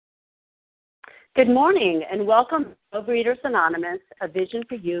Good morning and welcome to Overeaters Anonymous, a Vision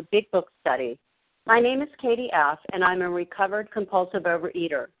for You Big Book Study. My name is Katie F., and I'm a recovered compulsive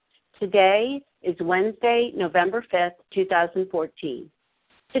overeater. Today is Wednesday, November 5th, 2014.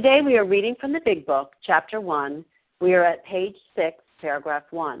 Today we are reading from the Big Book, Chapter 1. We are at page 6, paragraph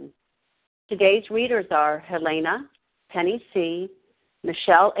 1. Today's readers are Helena, Penny C.,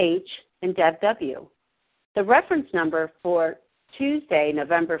 Michelle H., and Deb W. The reference number for Tuesday,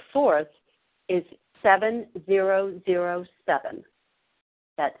 November 4th, is 7007.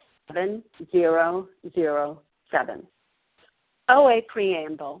 That's 7007. OA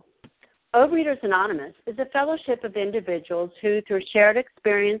Preamble. Overeaters Anonymous is a fellowship of individuals who, through shared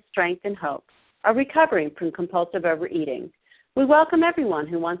experience, strength, and hope, are recovering from compulsive overeating. We welcome everyone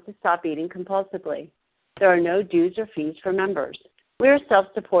who wants to stop eating compulsively. There are no dues or fees for members. We are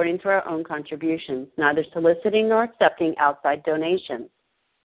self-supporting through our own contributions, neither soliciting nor accepting outside donations.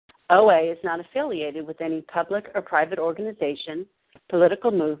 OA is not affiliated with any public or private organization,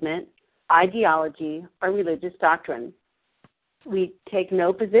 political movement, ideology, or religious doctrine. We take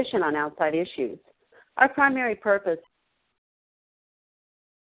no position on outside issues. Our primary purpose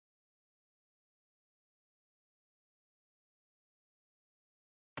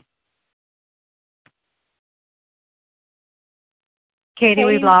Katie,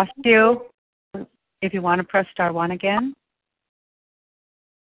 we've lost you. If you want to press star one again.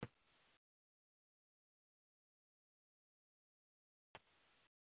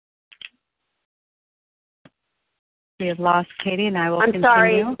 We have lost Katie, and I will continue. I'm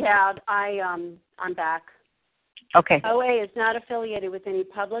sorry, Dad. I'm back. Okay. OA is not affiliated with any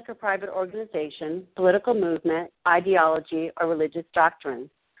public or private organization, political movement, ideology, or religious doctrine.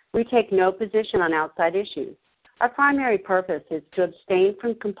 We take no position on outside issues. Our primary purpose is to abstain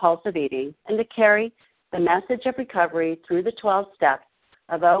from compulsive eating and to carry the message of recovery through the 12 steps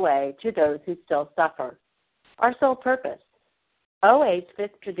of OA to those who still suffer. Our sole purpose. OA's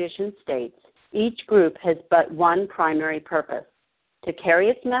fifth tradition states, each group has but one primary purpose, to carry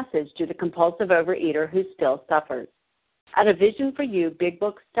its message to the compulsive overeater who still suffers. At a Vision for You Big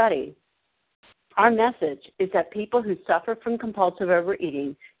Book Study, our message is that people who suffer from compulsive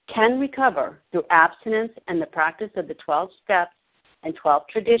overeating can recover through abstinence and the practice of the 12 steps and 12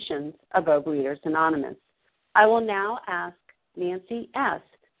 traditions of Overeaters Anonymous. I will now ask Nancy S.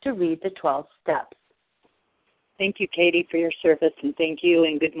 to read the 12 steps. Thank you, Katie, for your service, and thank you,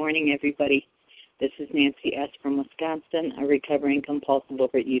 and good morning, everybody. This is Nancy S. from Wisconsin, a recovering compulsive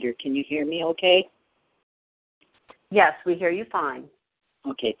overeater. Can you hear me okay? Yes, we hear you fine.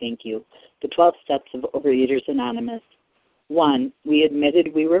 Okay, thank you. The 12 steps of Overeaters Anonymous. 1, we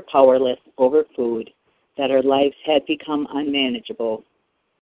admitted we were powerless over food, that our lives had become unmanageable.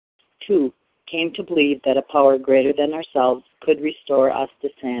 2, came to believe that a power greater than ourselves could restore us to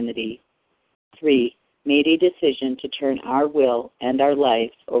sanity. 3, made a decision to turn our will and our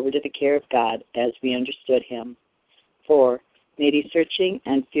lives over to the care of God as we understood Him. 4, made a searching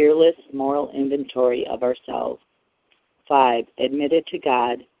and fearless moral inventory of ourselves. 5, admitted to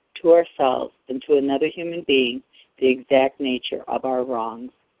God, to ourselves, and to another human being the exact nature of our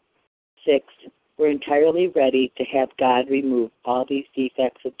wrongs. 6, we're entirely ready to have God remove all these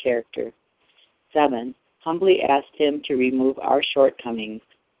defects of character. 7, humbly asked Him to remove our shortcomings.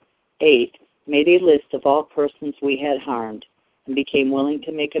 8, made a list of all persons we had harmed and became willing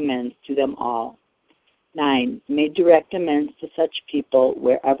to make amends to them all. 9, made direct amends to such people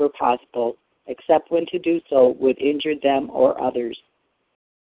wherever possible, except when to do so would injure them or others.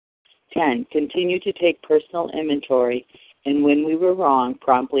 10, continued to take personal inventory, and when we were wrong,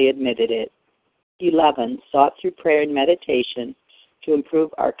 promptly admitted it. 11, sought through prayer and meditation to improve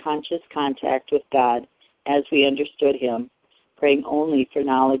our conscious contact with God as we understood Him, praying only for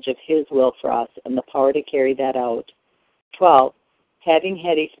knowledge of His will for us and the power to carry that out. 12, having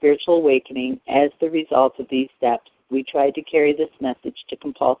had a spiritual awakening as the result of these steps, we tried to carry this message to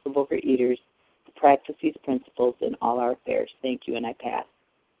compulsive overeaters to practice these principles in all our affairs. Thank you, and I pass.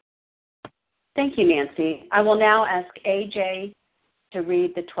 Thank you, Nancy. I will now ask AJ to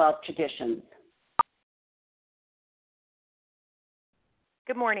read the 12 traditions.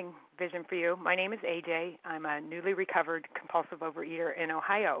 Good morning, Vision for You. My name is AJ. I'm a newly recovered compulsive overeater in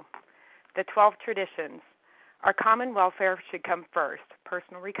Ohio. The 12 traditions. Our common welfare should come first.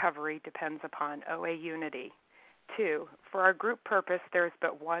 Personal recovery depends upon OA unity. 2, for our group purpose, there is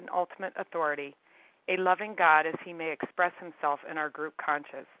but one ultimate authority, a loving God as He may express Himself in our group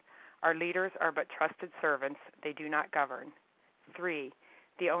conscience. Our leaders are but trusted servants. They do not govern. 3,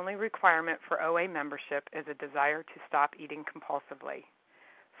 the only requirement for OA membership is a desire to stop eating compulsively.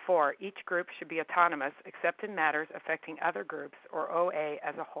 4, each group should be autonomous except in matters affecting other groups or OA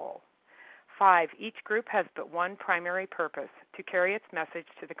as a whole. 5. Each group has but one primary purpose, to carry its message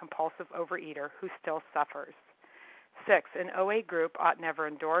to the compulsive overeater who still suffers. 6. An OA group ought never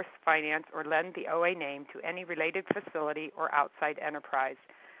endorse, finance, or lend the OA name to any related facility or outside enterprise,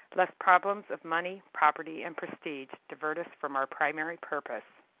 lest problems of money, property, and prestige divert us from our primary purpose.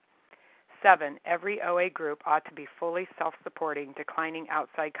 7. Every OA group ought to be fully self-supporting, declining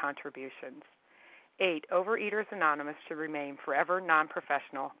outside contributions. 8. Overeaters Anonymous should remain forever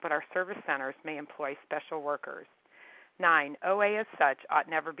non-professional, but our service centers may employ special workers. 9. OA as such ought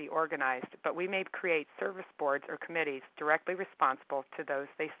never be organized, but we may create service boards or committees directly responsible to those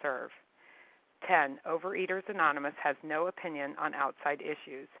they serve. 10. Overeaters Anonymous has no opinion on outside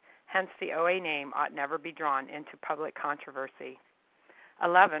issues. Hence, the OA name ought never be drawn into public controversy.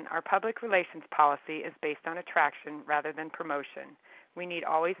 11. Our public relations policy is based on attraction rather than promotion. We need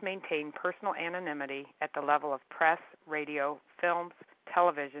always maintain personal anonymity at the level of press, radio, films,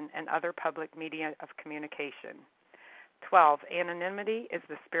 television, and other public media of communication. 12. Anonymity is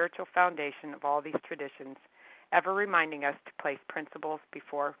the spiritual foundation of all these traditions, ever reminding us to place principles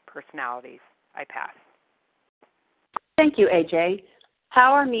before personalities. I pass. Thank you, AJ.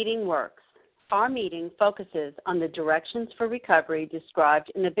 How our meeting works. Our meeting focuses on the directions for recovery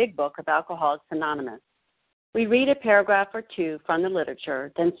described in the Big Book of Alcoholics Anonymous. We read a paragraph or two from the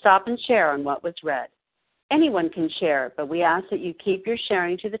literature, then stop and share on what was read. Anyone can share, but we ask that you keep your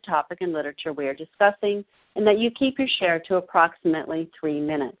sharing to the topic and literature we are discussing, and that you keep your share to approximately 3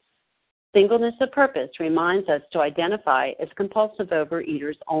 minutes. Singleness of purpose reminds us to identify as compulsive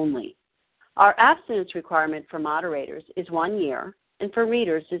overeaters only. Our abstinence requirement for moderators is 1 year, and for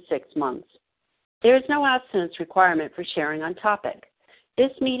readers is 6 months. There is no abstinence requirement for sharing on topic.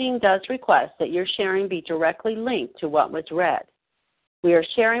 This meeting does request that your sharing be directly linked to what was read. We are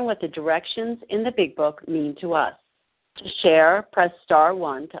sharing what the directions in the Big Book mean to us. To share, press star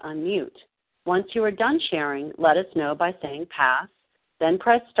 1 to unmute. Once you are done sharing, let us know by saying pass, then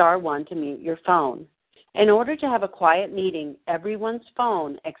press star 1 to mute your phone. In order to have a quiet meeting, everyone's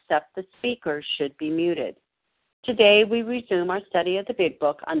phone except the speaker should be muted. Today we resume our study of the Big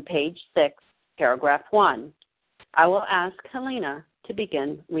Book on page 6, paragraph 1. I will ask Helena to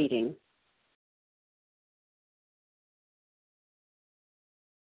begin reading.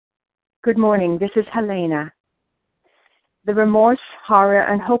 Good morning. This is Helena. The remorse, horror,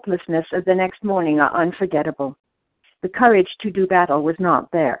 and hopelessness of the next morning are unforgettable. The courage to do battle was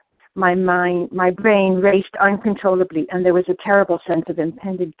not there. My brain raced uncontrollably, and there was a terrible sense of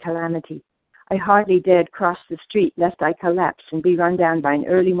impending calamity. I hardly dared cross the street lest I collapse and be run down by an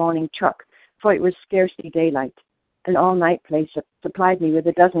early morning truck, for it was scarcely daylight. An all-night place supplied me with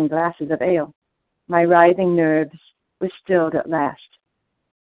a dozen glasses of ale. My writhing nerves were stilled at last.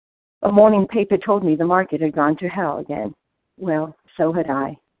 A morning paper told me the market had gone to hell again. Well, so had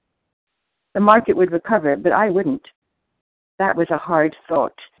I. The market would recover, but I wouldn't. That was a hard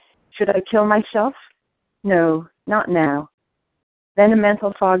thought. Should I kill myself? No, not now. Then a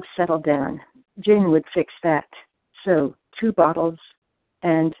mental fog settled down. Gin would fix that. So, 2 bottles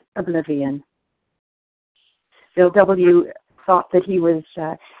and oblivion. Bill W. thought that he was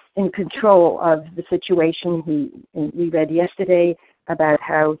in control of the situation. We read yesterday about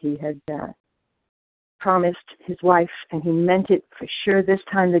how he had promised his wife, and he meant it for sure this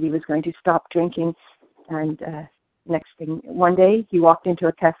time, that he was going to stop drinking. And next thing, one day he walked into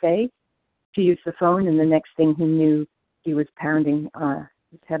a cafe to use the phone, and the next thing he knew, he was pounding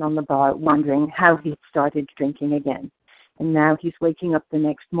his head on the bar, wondering how he started drinking again. And now he's waking up the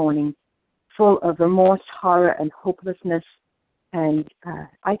next morning full of remorse, horror, and hopelessness. And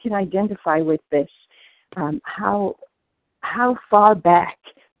I can identify with this. How far back,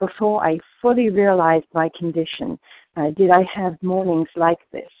 before I fully realized my condition, did I have mornings like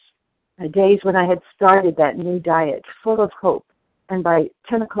this? Days when I had started that new diet, full of hope, and by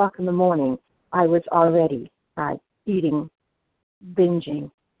 10 o'clock in the morning, I was already eating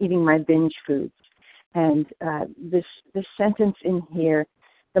my binge foods. And this sentence in here,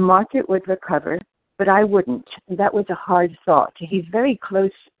 the market would recover, but I wouldn't. That was a hard thought. He's very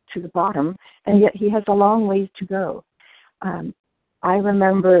close to the bottom, and yet he has a long ways to go. I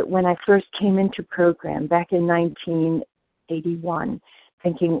remember when I first came into program back in 1981,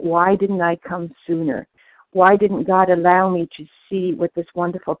 thinking, why didn't I come sooner? Why didn't God allow me to see what this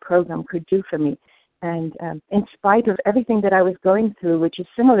wonderful program could do for me? And in spite of everything that I was going through, which is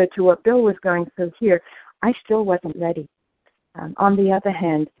similar to what Bill was going through here, I still wasn't ready. On the other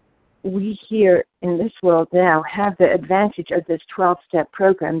hand, we here in this world now have the advantage of this 12-step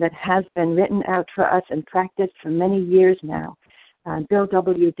program that has been written out for us and practiced for many years now. Bill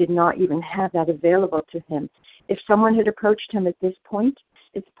W. did not even have that available to him. If someone had approached him at this point,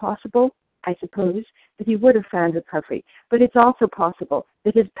 it's possible I suppose that he would have found recovery, but it's also possible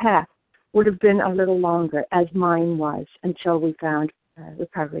that his path would have been a little longer, as mine was, until we found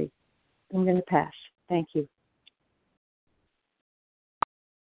recovery. I'm going to pass. Thank you.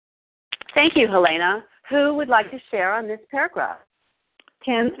 Thank you, Helena. Who would like to share on this paragraph?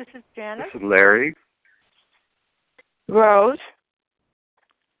 Kim, this is Janice. This is Larry. Rose.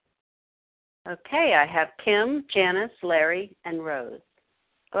 Okay, I have Kim, Janice, Larry, and Rose.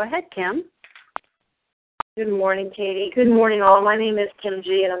 Go ahead, Kim. Good morning, Katie. Good morning, all. My name is Kim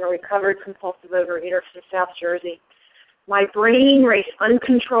G., and I'm a recovered compulsive overeater from South Jersey. My brain raced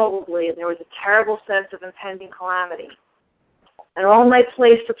uncontrollably, and there was a terrible sense of impending calamity. And all my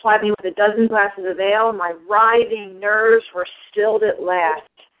place supplied me with a dozen glasses of ale, and my writhing nerves were stilled at last.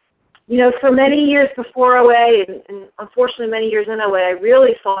 You know, for many years before OA, and unfortunately many years in OA, I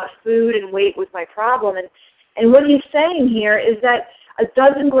really thought food and weight was my problem. And what he's saying here is that a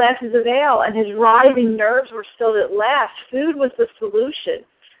dozen glasses of ale and his writhing nerves were stilled at last. Food was the solution.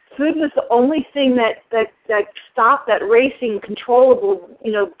 Food was the only thing that stopped that racing, controllable,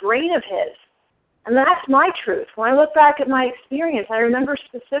 brain of his. And that's my truth. When I look back at my experience, I remember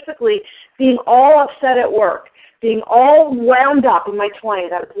specifically being all upset at work, being all wound up in my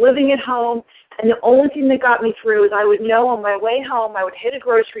 20s. I was living at home, and the only thing that got me through is I would know on my way home I would hit a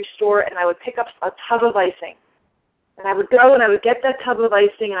grocery store and I would pick up a tub of icing. And I would go and I would get that tub of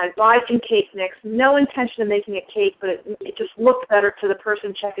icing and I'd buy some cake mix. No intention of making a cake, but it just looked better to the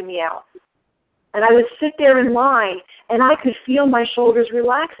person checking me out. And I would sit there in line and I could feel my shoulders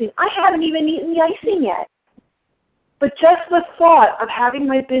relaxing. I haven't even eaten the icing yet. But just the thought of having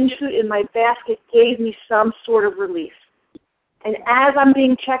my binge food in my basket gave me some sort of relief. And as I'm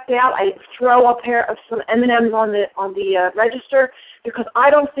being checked out, I throw a pair of some M&Ms on the register because I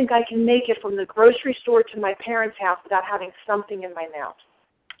don't think I can make it from the grocery store to my parents' house without having something in my mouth.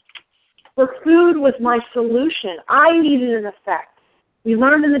 The food was my solution. I needed an effect. We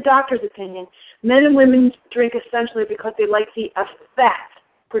learned in the doctor's opinion, men and women drink essentially because they like the effect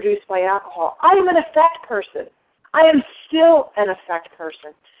produced by alcohol. I am an effect person. I am still an effect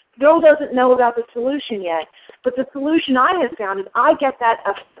person. Bill doesn't know about the solution yet, but the solution I have found is I get that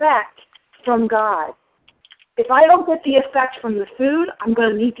effect from God. If I don't get the effect from the food, I'm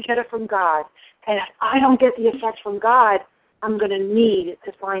going to need to get it from God. And if I don't get the effect from God, I'm going to need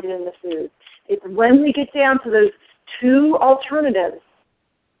to find it in the food. It's when we get down to those two alternatives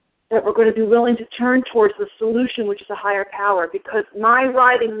that we're going to be willing to turn towards the solution, which is a higher power, because my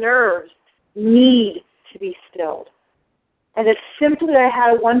writhing nerves need to be stilled. And if simply I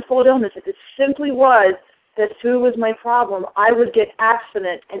had a one-fold illness, if it simply was that food was my problem, I would get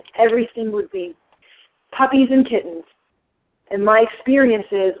abstinent and everything would be puppies and kittens. And my experience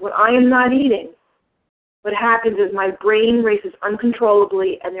is when I am not eating, what happens is my brain races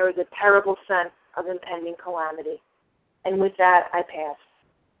uncontrollably and there is a terrible sense of impending calamity. And with that, I pass.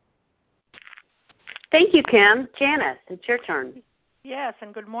 Thank you, Kim. Janice, it's your turn. Yes,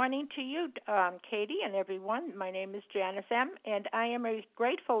 and good morning to you, Katie, and everyone. My name is Janice M., and I am a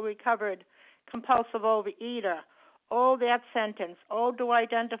grateful, recovered, compulsive overeater. Oh, that sentence. Oh, to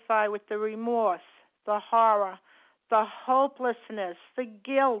identify with the remorse, the horror, the hopelessness, the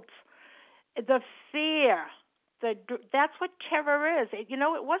guilt, the fear. That's what terror is. It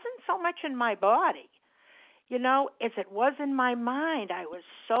wasn't so much in my body, as it was in my mind. I was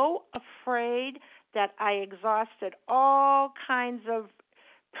so afraid that I exhausted all kinds of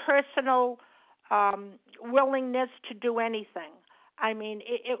personal willingness to do anything. I mean,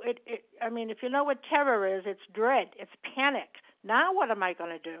 if you know what terror is, it's dread, it's panic. Now what am I going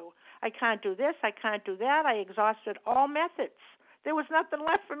to do? I can't do this, I can't do that. I exhausted all methods. There was nothing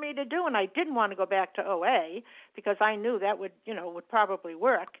left for me to do, and I didn't want to go back to OA because I knew that would probably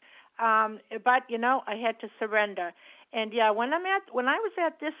work. But I had to surrender. And yeah, when I was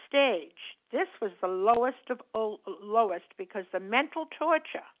at this stage, this was the lowest of lowest because the mental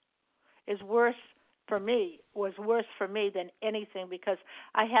torture was worse for me than anything because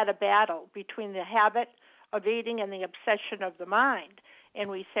I had a battle between the habit of eating and the obsession of the mind. And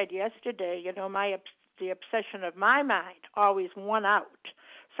we said yesterday, the obsession of my mind always won out.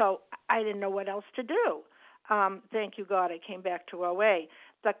 So I didn't know what else to do. Thank you, God, I came back to OA.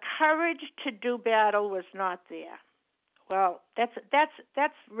 The courage to do battle was not there. Well,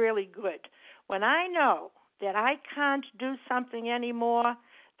 that's really good. When I know that I can't do something anymore,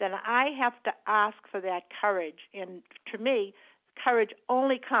 then I have to ask for that courage. And to me, courage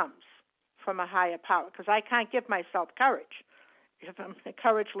only comes from a higher power because I can't give myself courage. If I'm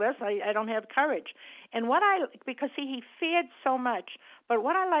courageless, I don't have courage. And because he feared so much, but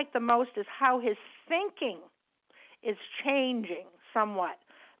what I like the most is how his thinking is changing somewhat.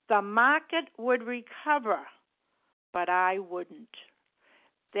 The market would recover, but I wouldn't.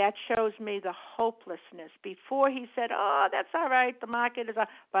 That shows me the hopelessness. Before he said, oh, that's all right, the market is up,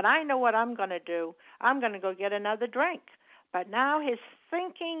 but I know what I'm going to do. I'm going to go get another drink. But now his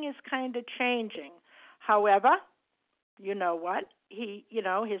thinking is kind of changing. However, you know what?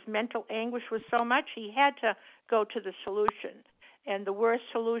 His mental anguish was so much, he had to go to the solution. And the worst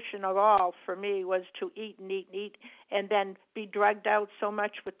solution of all for me was to eat and eat and eat and then be drugged out so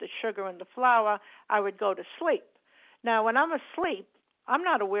much with the sugar and the flour, I would go to sleep. Now, when I'm asleep, I'm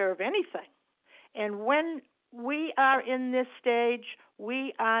not aware of anything. And when we are in this stage,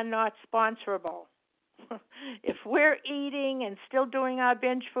 we are not sponsorable. If we're eating and still doing our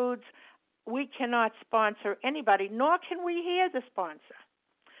binge foods, we cannot sponsor anybody, nor can we hear the sponsor.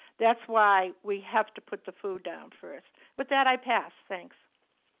 That's why we have to put the food down first. With that, I pass. Thanks.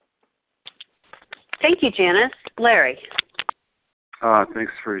 Thank you, Janice. Larry.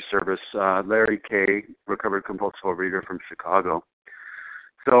 Thanks for your service. Larry K., recovered compulsive overeater from Chicago.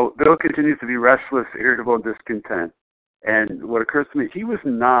 So Bill continues to be restless, irritable, and discontent. And what occurs to me, he was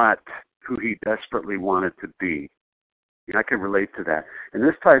not who he desperately wanted to be. And I can relate to that. And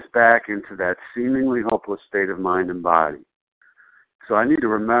this ties back into that seemingly hopeless state of mind and body. So I need to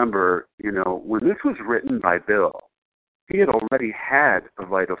remember, when this was written by Bill, he had already had a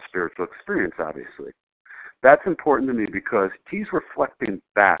vital spiritual experience, obviously. That's important to me because he's reflecting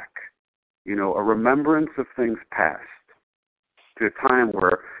back, a remembrance of things past to a time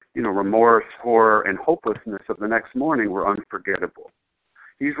where, remorse, horror, and hopelessness of the next morning were unforgettable.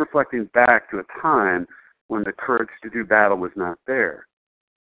 He's reflecting back to a time when the courage to do battle was not there.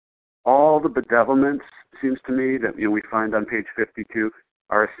 All the bedevilments, seems to me, that we find on page 52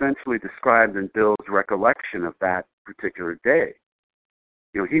 are essentially described in Bill's recollection of that particular day.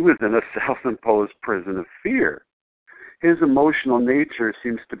 He was in a self-imposed prison of fear. His emotional nature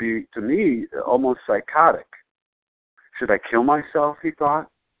seems to be, to me, almost psychotic. Should I kill myself, he thought?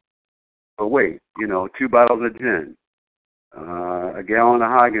 But wait, 2 bottles of gin, a gallon of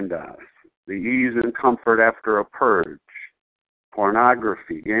Haagen-Dazs, the ease and comfort after a purge,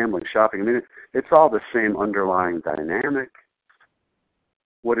 pornography, gambling, shopping. I mean, it's all the same underlying dynamic.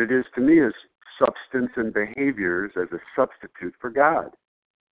 What it is to me is substance and behaviors as a substitute for God.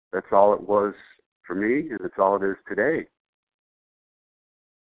 That's all it was for me, and it's all it is today.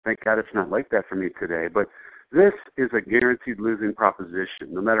 Thank God it's not like that for me today. But this is a guaranteed losing proposition.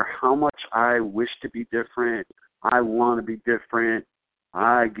 No matter how much I wish to be different, I want to be different,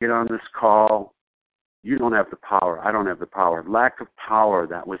 I get on this call, you don't have the power. I don't have the power. Lack of power,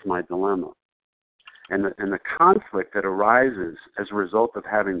 that was my dilemma. And the conflict that arises as a result of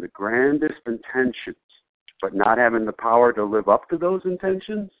having the grandest intentions, but not having the power to live up to those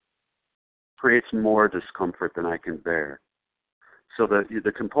intentions, creates more discomfort than I can bear. So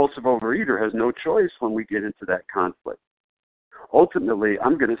the compulsive overeater has no choice when we get into that conflict. Ultimately,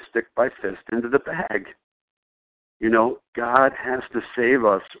 I'm going to stick my fist into the bag. God has to save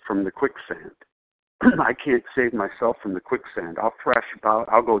us from the quicksand. I can't save myself from the quicksand. I'll thrash about.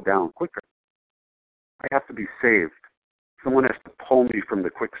 I'll go down quicker. I have to be saved. Someone has to pull me from the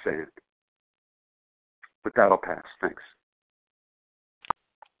quicksand. But that'll pass. Thanks.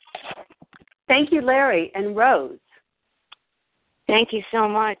 Thank you, Larry. And Rose. Thank you so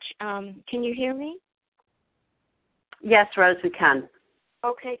much. Can you hear me? Yes, Rose, we can.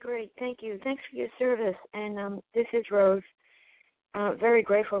 Okay, great. Thank you. Thanks for your service. And this is Rose, very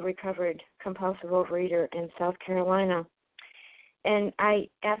grateful recovered compulsive overeater in South Carolina. And I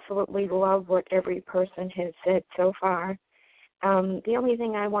absolutely love what every person has said so far. The only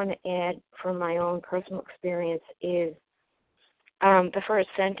thing I want to add from my own personal experience is the first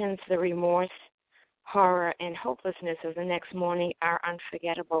sentence, the remorse, horror, and hopelessness of the next morning are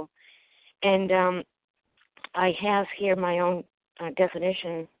unforgettable. And I have here my own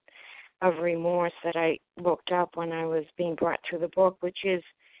definition of remorse that I looked up when I was being brought through the book, which is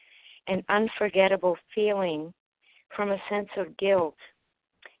an unforgettable feeling from a sense of guilt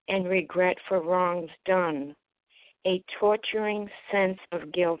and regret for wrongs done, a torturing sense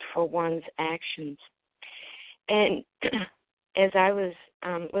of guilt for one's actions. And as I was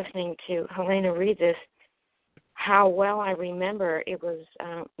listening to Helena read this, how well I remember it was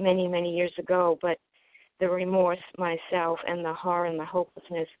many, many years ago, but the remorse myself and the horror and the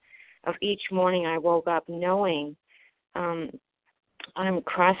hopelessness of each morning I woke up knowing I'm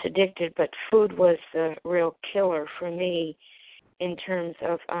cross-addicted, but food was the real killer for me in terms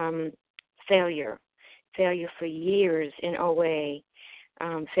of failure for years in OA,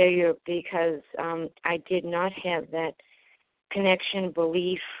 failure because I did not have that connection,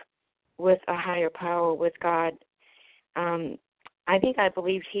 belief with a higher power, with God. I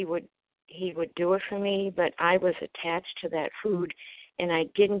believed he would do it for me, but I was attached to that food, and I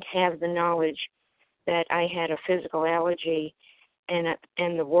didn't have the knowledge that I had a physical allergy, and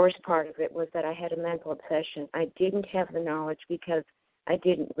the worst part of it was that I had a mental obsession. I didn't have the knowledge because I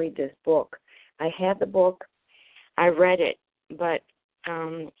didn't read this book. I had the book, I read it, but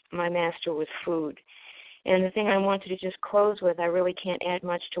my master was food. And the thing I wanted to just close with, I really can't add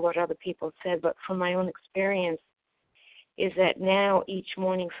much to what other people said, but from my own experience, is that now each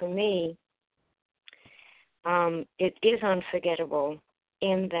morning for me, it is unforgettable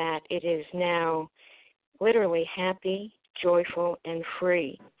in that it is now literally happy, joyful, and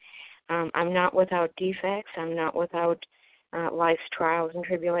free. I'm not without defects. I'm not without life's trials and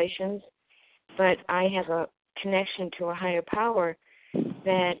tribulations, but I have a connection to a higher power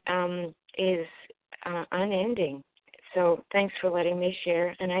that is unending. So thanks for letting me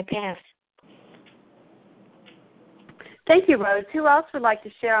share, and I pass. Thank you, Rose. Who else would like to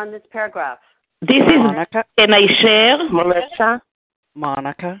share on this paragraph? This is Monica. Can I share? Melissa?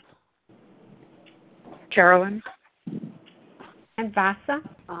 Monica. Carolyn? And Vasa?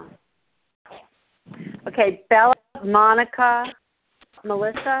 Okay, Bella, Monica,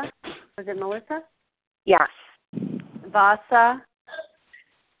 Melissa. Was it Melissa? Yes. Vasa.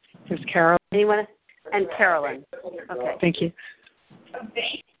 There's Carolyn. Anyone? And Carolyn. Okay. Thank you.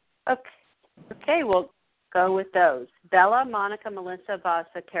 Okay, we'll go with those. Bella, Monica, Melissa,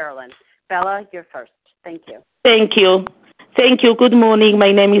 Vasa, Carolyn. Bella, you're first. Thank you. Thank you. Thank you. Good morning.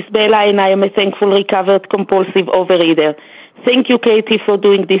 My name is Bella, and I am a thankful recovered compulsive overeater. Thank you, Katie, for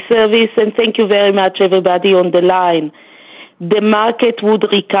doing this service, and thank you very much, everybody on the line. The market would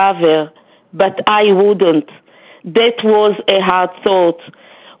recover, but I wouldn't. That was a hard thought.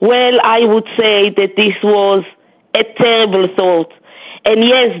 Well, I would say that this was a terrible thought. And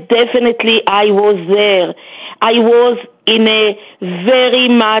yes, definitely I was there. I was in a very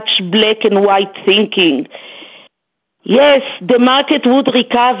much black and white thinking. Yes, the market would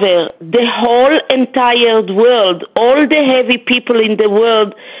recover. The whole entire world, all the heavy people in the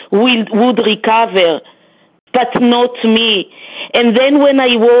world would recover, but not me. And then when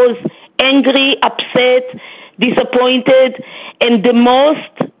I was angry, upset, disappointed, and the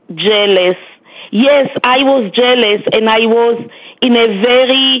most jealous, yes, I was jealous, and I was in a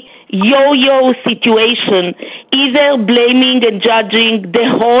very yo-yo situation, either blaming and judging the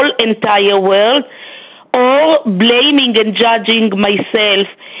whole entire world, or blaming and judging myself.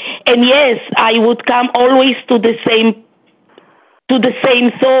 And yes, I would come always to the same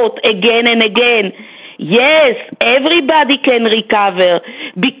thought again and again. Yes, everybody can recover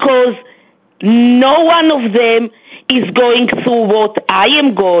because no one of them is going through what I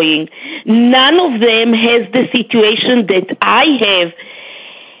am going. None of them has the situation that I have.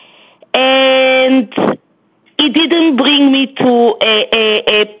 And it didn't bring me to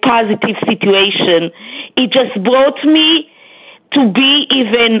a positive situation. It just brought me to be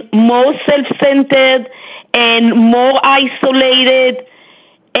even more self-centered and more isolated,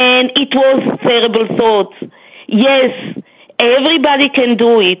 and it was terrible thoughts. Yes, everybody can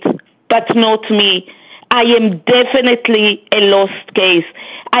do it, but not me. I am definitely a lost case.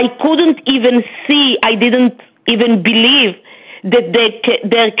 I couldn't even see, I didn't even believe that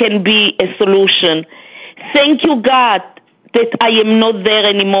there can be a solution. Thank you, God, that I am not there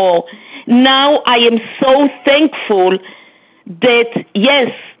anymore. Now I am so thankful that,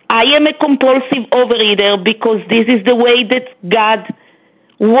 yes, I am a compulsive overeater because this is the way that God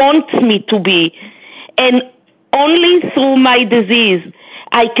wants me to be. And only through my disease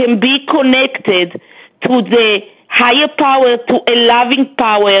I can be connected to the higher power, to a loving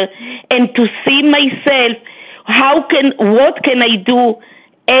power, and to see myself, what can I do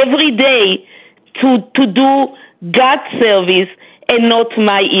every day to do God's service and not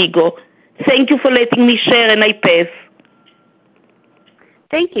my ego. Thank you for letting me share, and I pass.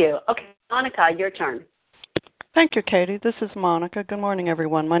 Thank you. Okay, Monica, your turn. Thank you, Katie. This is Monica. Good morning,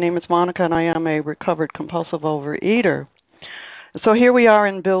 everyone. My name is Monica, and I am a recovered compulsive overeater. So here we are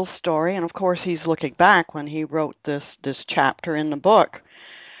in Bill's story, and of course he's looking back when he wrote this chapter in the book.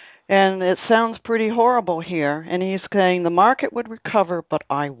 And it sounds pretty horrible here, and he's saying the market would recover, but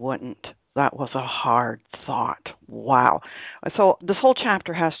I wouldn't. That was a hard thought. Wow. So this whole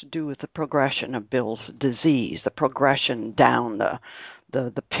chapter has to do with the progression of Bill's disease, the progression down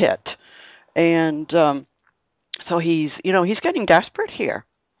the pit. And so he's getting desperate here.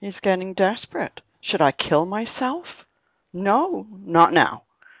 He's getting desperate. Should I kill myself? No, not now.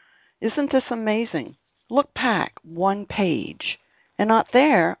 Isn't this amazing? Look back one page. And not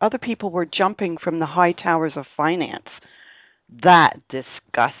there, other people were jumping from the high towers of finance. That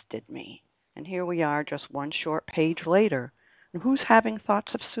disgusted me. And here we are just one short page later. And who's having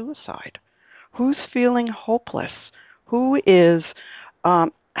thoughts of suicide? Who's feeling hopeless? Who is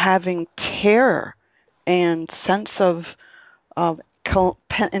having terror and sense of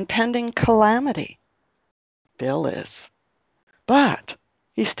impending calamity? Bill is. But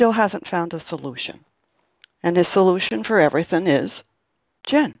he still hasn't found a solution. And his solution for everything is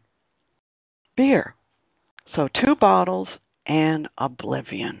gin, beer. So 2 bottles and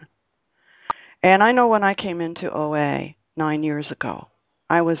oblivion. And I know when I came into OA 9 years ago,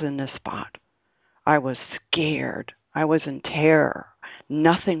 I was in this spot. I was scared. I was in terror.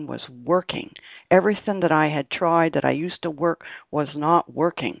 Nothing was working. Everything that I had tried that I used to work was not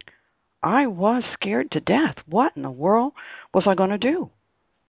working. I was scared to death. What in the world was I going to do?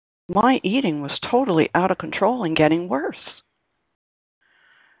 My eating was totally out of control and getting worse.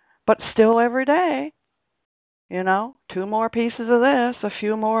 But still every day, 2 more pieces of this, a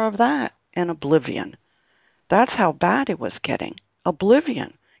few more of that, and oblivion. That's how bad it was getting.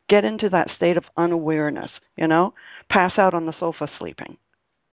 Oblivion. Get into that state of unawareness, pass out on the sofa sleeping.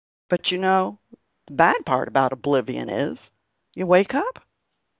 But the bad part about oblivion is you wake up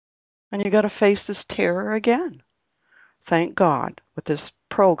and you got to face this terror again. Thank God with this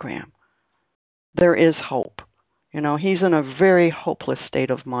program, there is hope. He's in a very hopeless state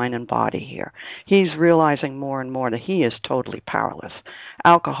of mind and body here. He's realizing more and more that he is totally powerless.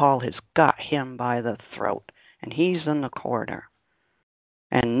 Alcohol has got him by the throat, and he's in the corner.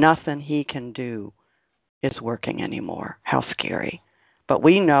 And nothing he can do is working anymore. How scary. But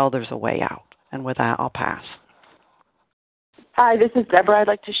we know there's a way out. And with that, I'll pass. Hi, this is Deborah. I'd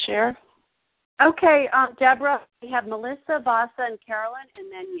like to share. Okay, Deborah, we have Melissa, Vasa, and Carolyn, and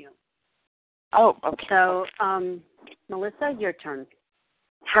then you. Oh, okay. So, Melissa, your turn.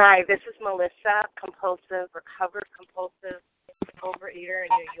 Hi, this is Melissa, recovered compulsive overeater in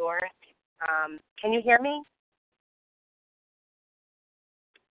New York. Can you hear me?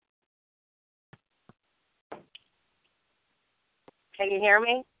 Can you hear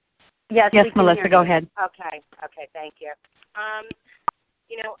me? Yes, Melissa, go ahead. Okay, thank you.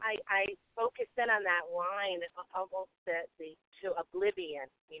 I focused in on that line, almost to oblivion.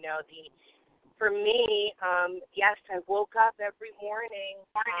 For me, yes, I woke up every morning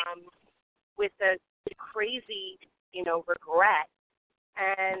with a crazy, regret.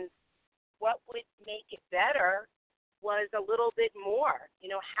 And what would make it better was a little bit more.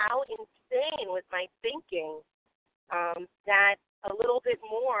 How insane was my thinking that a little bit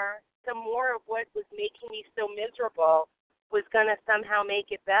more, some more of what was making me so miserable was going to somehow make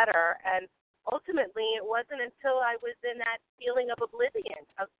it better. And ultimately, it wasn't until I was in that feeling of oblivion,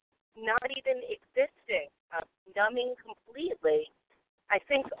 of not even existing, of numbing completely. I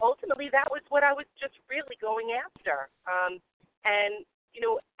think ultimately that was what I was just really going after.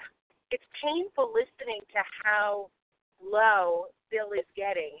 It's painful listening to how low Bill is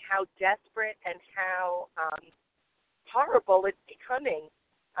getting, how desperate and how horrible it's becoming.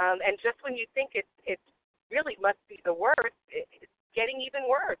 And just when you think it really must be the worst, it's getting even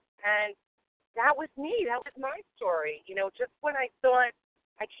worse. And that was me. That was my story. Just when I thought,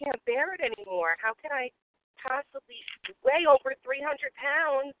 I can't bear it anymore. How can I possibly weigh over 300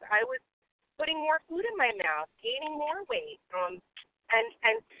 pounds? I was putting more food in my mouth, gaining more weight,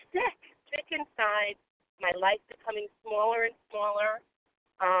 and sick inside, my life becoming smaller and smaller,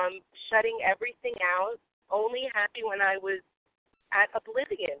 shutting everything out, only happy when I was at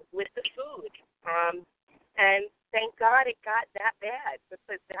oblivion with the food. And thank God it got that bad,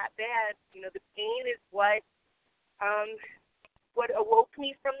 because that bad, the pain is what awoke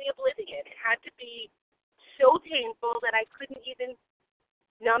me from the oblivion. It had to be so painful that I couldn't even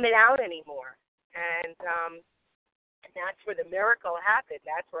numb it out anymore. And that's where the miracle happened.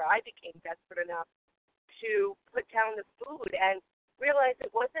 That's where I became desperate enough to put down the food and realize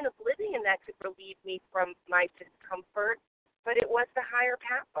it wasn't oblivion that could relieve me from my discomfort, but it was the higher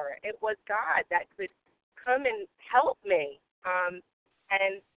power. It was God that could come and help me.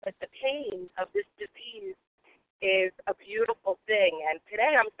 And the pain of this disease is a beautiful thing. And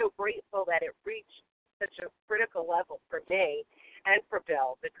today I'm so grateful that it reached such a critical level for me and for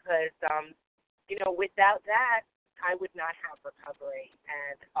Bill, because, without that, I would not have recovery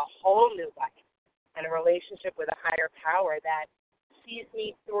and a whole new life and a relationship with a higher power that sees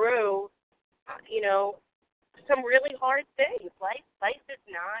me through, some really hard things. Life is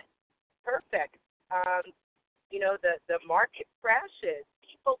not perfect. The market crashes,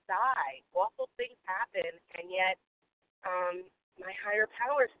 people die, awful things happen, and yet my higher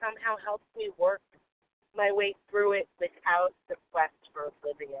power somehow helps me work my way through it without the quest for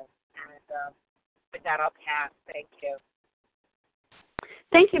oblivion. And with that, I'll pass. Thank you.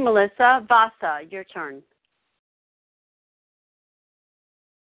 Thank you, Melissa. Vasa, your turn.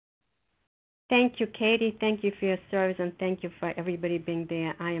 Thank you, Katie. Thank you for your service, and thank you for everybody being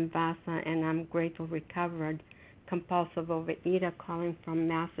there. I am Vasa, and I'm grateful, recovered, compulsive overeater, calling from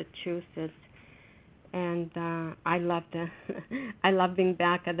Massachusetts. And I love I love being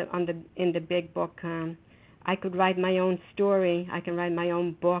back in the big book. I could write my own story. I can write my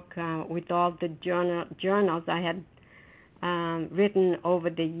own book with all the journals I had written over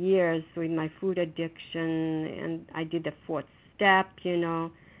the years with my food addiction, and I did the 4th step.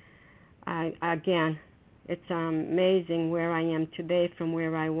 Again, it's amazing where I am today from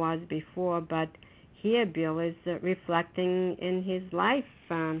where I was before. But here, Bill is reflecting in his life.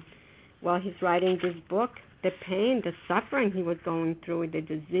 While he's writing this book, the pain, the suffering he was going through with the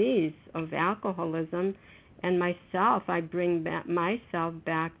disease of alcoholism, and myself, I bring myself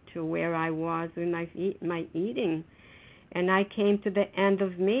back to where I was with my eating, and I came to the end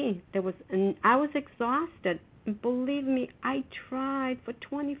of me. I was exhausted. Believe me, I tried for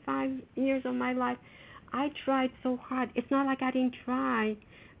 25 years of my life. I tried so hard. It's not like I didn't try.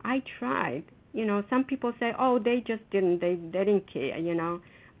 I tried. Some people say, "Oh, they just didn't. They didn't care."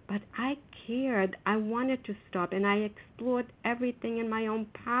 But I cared. I wanted to stop, and I explored everything in my own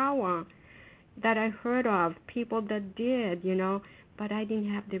power that I heard of, people that did, but I didn't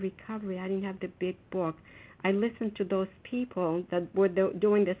have the recovery. I didn't have the big book. I listened to those people that were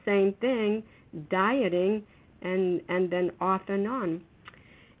doing the same thing, dieting, and then off and on.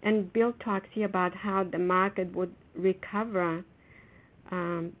 And Bill talks here about how the market would recover,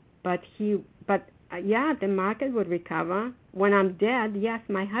 yeah, the market would recover. When I'm dead, yes,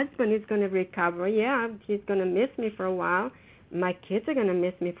 my husband is going to recover. Yeah, he's going to miss me for a while. My kids are going to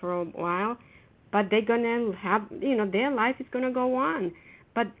miss me for a while. But they're going to have, their life is going to go on.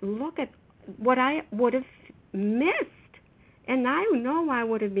 But look at what I would have missed. And I know I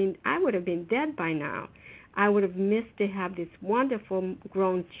would have been dead by now. I would have missed to have these wonderful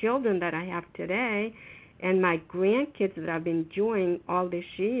grown children that I have today, and my grandkids that I've been enjoying all these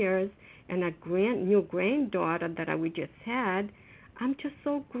years, and a new granddaughter that we just had. I'm just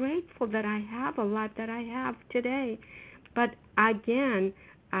so grateful that I have a life that I have today. But again,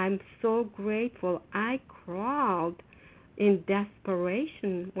 I'm so grateful. I crawled in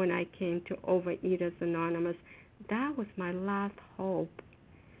desperation when I came to Overeaters Anonymous. That was my last hope.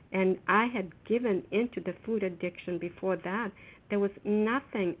 And I had given into the food addiction before that. There was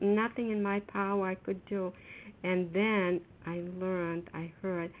nothing in my power I could do. And then I learned, I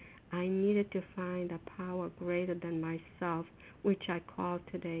heard, I needed to find a power greater than myself, which I call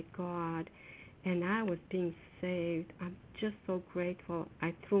today God. And I was being saved. I'm just so grateful.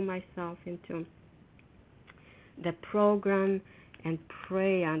 I threw myself into the program and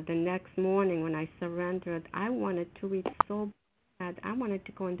prayer. The next morning when I surrendered, I wanted to eat so bad. I wanted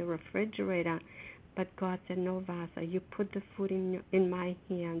to go in the refrigerator. But God said, "No, Vasa, you put the food in my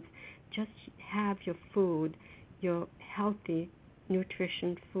hands. Just have your food, your healthy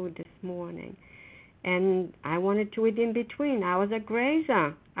nutrition food this morning." And I wanted to eat in between. I was a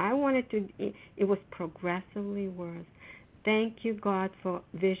grazer. I wanted to eat. It was progressively worse. Thank you, God, for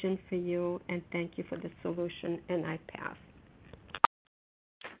vision for you, and thank you for the solution, and I pass.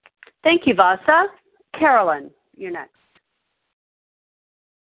 Thank you, Vasa. Carolyn, you're next.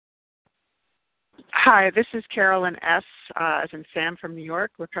 Hi, this is Carolyn S., as in Sam from New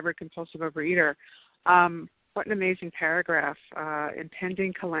York, recovered compulsive overeater. What an amazing paragraph.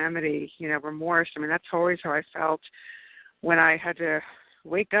 Impending calamity, remorse. I mean, that's always how I felt when I had to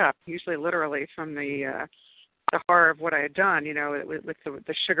wake up, usually literally, from the horror of what I had done, with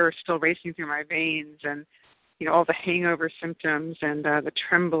the sugar still racing through my veins and, all the hangover symptoms and the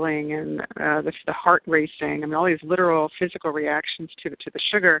trembling and the heart racing. I mean, all these literal physical reactions to the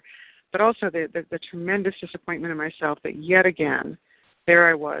sugar, but also the tremendous disappointment in myself that yet again, there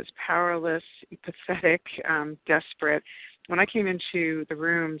I was, powerless, pathetic, desperate. When I came into the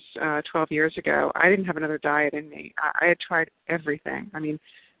rooms 12 years ago, I didn't have another diet in me. I had tried everything. I mean,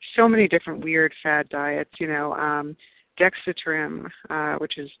 so many different weird fad diets, Dexatrim,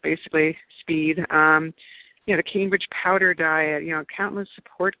 which is basically speed, the Cambridge powder diet, countless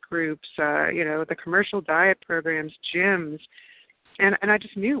support groups, the commercial diet programs, gyms. And I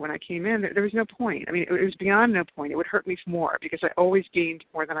just knew when I came in that there was no point. I mean, it was beyond no point. It would hurt me more because I always gained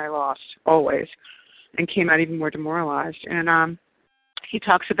more than I lost, always, and came out even more demoralized. And he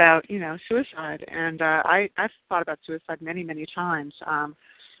talks about, suicide. And I've thought about suicide many, many times.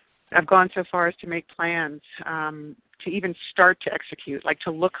 I've gone so far as to make plans to even start to execute, like to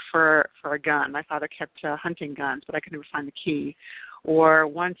look for a gun. My father kept hunting guns, but I could never find the key. Or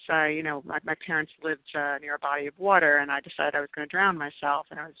once my parents lived near a body of water, and I decided I was going to drown myself,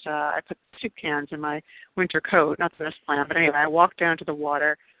 and I put soup cans in my winter coat. Not the best plan, but anyway, I walked down to the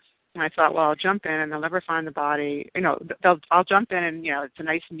water, And I thought, well, I'll jump in and they'll never find the body. I'll jump in and, it's a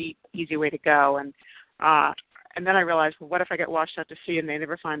nice, neat, easy way to go. And then I realized, well, what if I get washed out to sea and they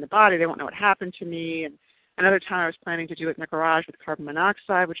never find the body? They won't know what happened to me. And another time I was planning to do it in the garage with carbon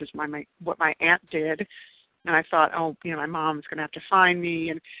monoxide, which is what my aunt did. And I thought, my mom's going to have to find me.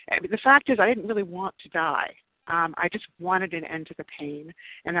 And the fact is, I didn't really want to die. I just wanted an end to the pain.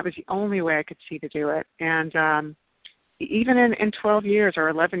 And that was the only way I could see to do it. And even in 12 years or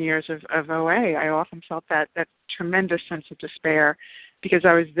 11 years of OA, I often felt that tremendous sense of despair because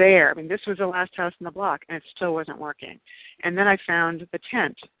I was there. I mean, this was the last house in the block, and it still wasn't working. And then I found the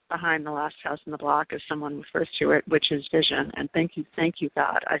tent behind the last house in the block, as someone refers to it, which is vision. And thank you,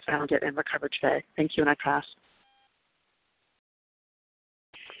 God, I found it and recovered today. Thank you, and I pass.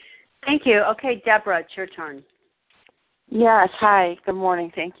 Thank you. Okay, Deborah, it's your turn. Yes, hi. Good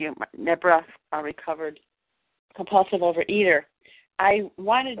morning. Thank you. Deborah, a recovered compulsive overeater. I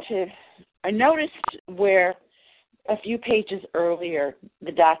noticed where a few pages earlier,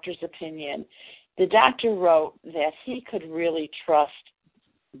 the doctor's opinion, the doctor wrote that he could really trust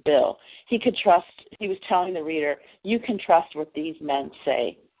Bill. He was telling the reader, you can trust what these men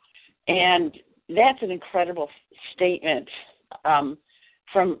say. And that's an incredible statement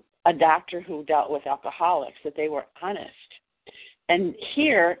from a doctor who dealt with alcoholics, that they were honest. And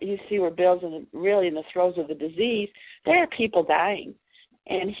here you see where Bill's really in the throes of the disease. There are people dying,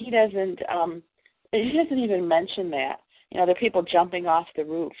 and he doesn't even mention that. There are people jumping off the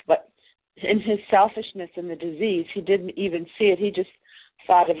roof, but in his selfishness in the disease, he didn't even see it. He just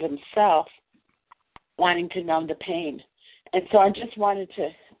thought of himself wanting to numb the pain. And so I just wanted to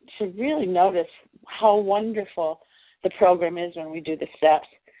really notice how wonderful the program is when we do the steps.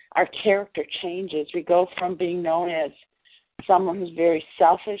 Our character changes. We go from being known as someone who's very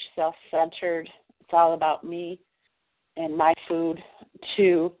selfish, self-centered, it's all about me and my food,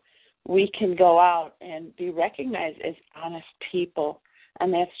 to we can go out and be recognized as honest people,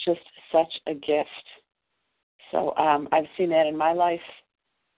 and that's just such a gift. So I've seen that in my life.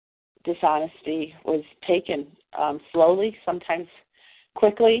 Dishonesty was taken slowly, sometimes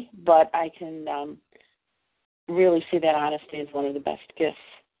quickly, but I can really see that honesty is one of the best gifts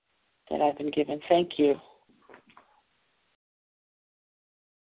that I've been given. Thank you.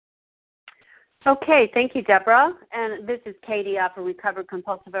 Okay, thank you, Deborah. And this is Katie up, a recovered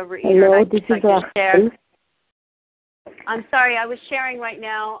compulsive overeater. Hello, this is Raquel. I'm sorry, I was sharing right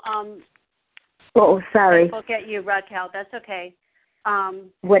now. Sorry. We'll get you, Raquel. That's okay.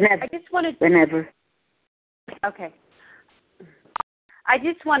 Whenever. I just wanted. Whenever. Okay. I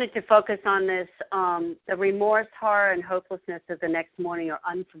just wanted to focus on this. The remorse, horror, and hopelessness of the next morning are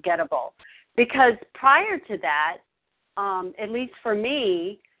unforgettable, because prior to that, at least for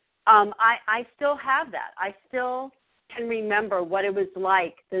me, I still have that. I still can remember what it was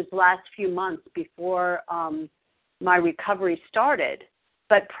like those last few months before my recovery started.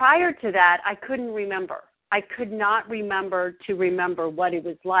 But prior to that, I couldn't remember. I could not remember what it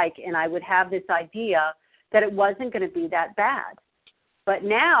was like, and I would have this idea that it wasn't going to be that bad. But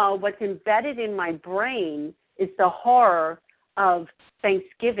now what's embedded in my brain is the horror of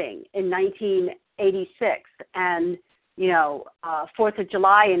Thanksgiving in 1986 and 4th of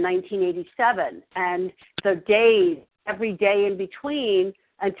July in 1987, and the days, every day in between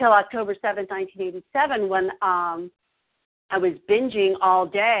until October 7th, 1987, when I was binging all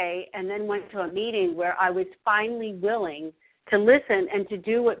day and then went to a meeting where I was finally willing to listen and to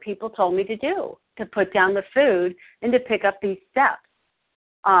do what people told me to do, to put down the food and to pick up these steps.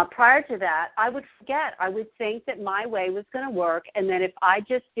 Prior to that, I would forget. I would think that my way was going to work, and that if I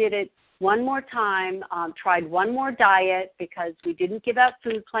just did it one more time, tried one more diet, because we didn't give out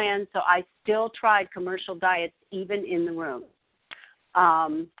food plans, so I still tried commercial diets even in the room.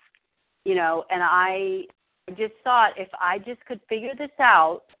 And I just thought if I just could figure this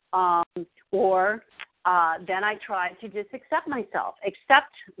out, then I tried to just accept myself,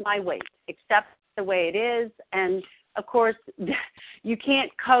 accept my weight, accept the way it is. And, of course, you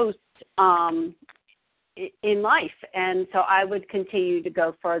can't coast in life. And so I would continue to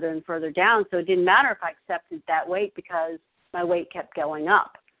go further and further down. So it didn't matter if I accepted that weight because my weight kept going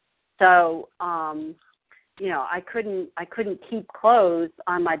up. So, I couldn't keep clothes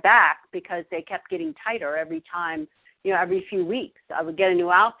on my back because they kept getting tighter every time, every few weeks. I would get a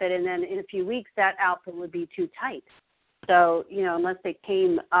new outfit, and then in a few weeks that outfit would be too tight. So, unless they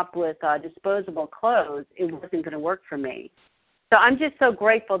came up with disposable clothes, it wasn't going to work for me. So I'm just so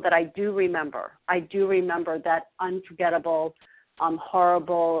grateful that I do remember. I do remember that unforgettable,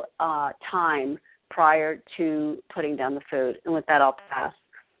 horrible time prior to putting down the food. And with that, I'll pass.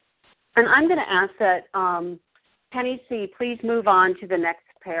 And I'm going to ask that Penny C., please move on to the next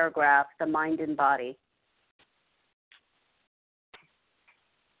paragraph, The Mind and Body.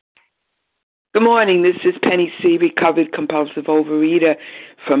 Good morning. This is Penny C., recovered compulsive overeater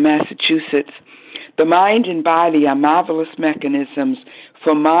from Massachusetts. The mind and body are marvelous mechanisms,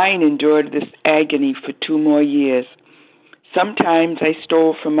 for mine endured this agony for 2 more years. Sometimes I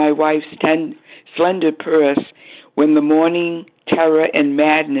stole from my wife's slender purse when the morning terror and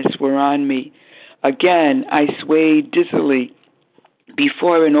madness were on me. Again, I swayed dizzily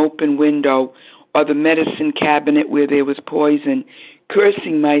before an open window or the medicine cabinet where there was poison,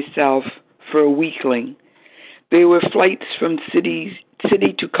 cursing myself for a weakling. There were flights from city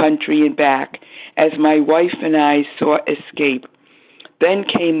to country and back as my wife and I sought escape. Then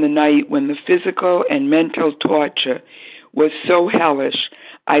came the night when the physical and mental torture was so hellish,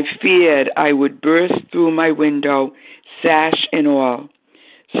 I feared I would burst through my window, sash and all.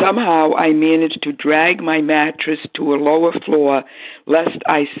 Somehow I managed to drag my mattress to a lower floor, lest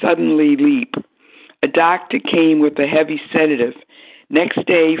I suddenly leap. A doctor came with a heavy sedative. Next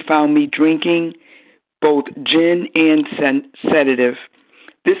day found me drinking both gin and sedative.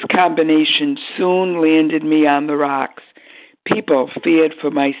 This combination soon landed me on the rocks. People feared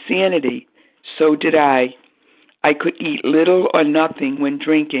for my sanity. So did I. I could eat little or nothing when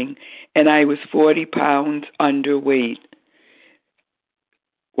drinking, and I was 40 pounds underweight.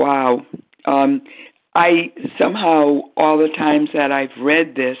 Wow. I somehow, all the times that I've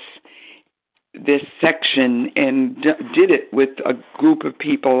read this section and did it with a group of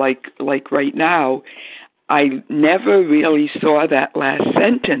people like right now, I never really saw that last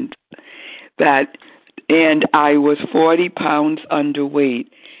sentence, and I was 40 pounds underweight.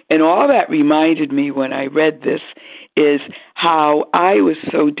 And all that reminded me when I read this is how I was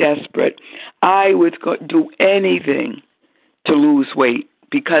so desperate. I would do anything to lose weight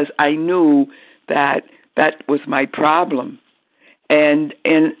because I knew that was my problem. And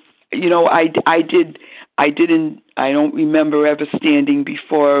you know, I don't remember ever standing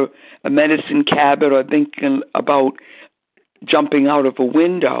before a medicine cabinet or thinking about jumping out of a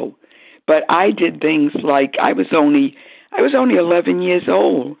window. But I did things like I was only 11 years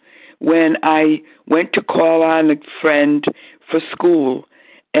old when I went to call on a friend for school,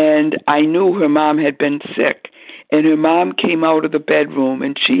 and I knew her mom had been sick, and her mom came out of the bedroom,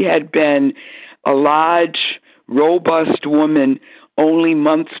 and she had been a large, robust woman only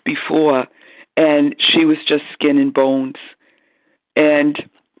months before, and she was just skin and bones. And,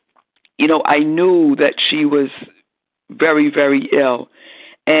 you know, I knew that she was very, very ill.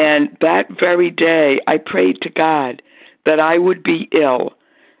 And that very day, I prayed to God that I would be ill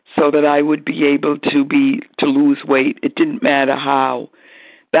so that I would be able to lose weight. It didn't matter how.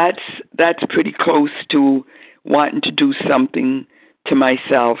 That's pretty close to wanting to do something to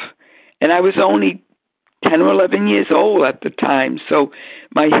myself. And I was only 10 or 11 years old at the time, so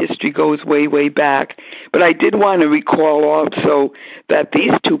my history goes way, way back. But I did want to recall also that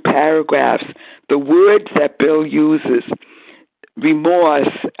these 2 paragraphs, the words that Bill uses, remorse,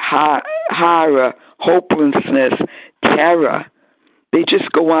 horror, hopelessness, terror, they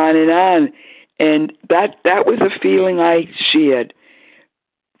just go on. And that was a feeling I shared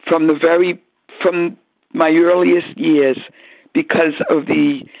from my earliest years because of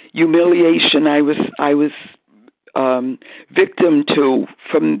the humiliation I was victim to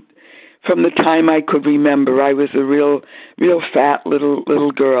from the time I could remember. I was a real fat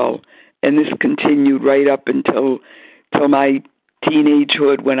little girl, and this continued right up until my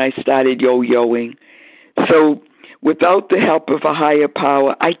teenagehood when I started yo-yoing. So without the help of a higher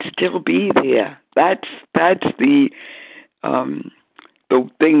power, I'd still be there. That's the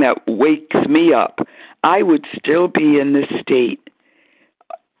thing that wakes me up. I would still be in this state.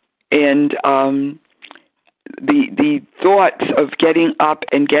 And the thoughts of getting up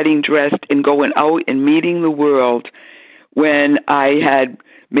and getting dressed and going out and meeting the world when I had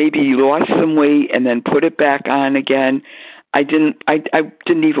maybe lost some weight and then put it back on again, I didn't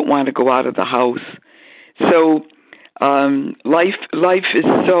even want to go out of the house. So life is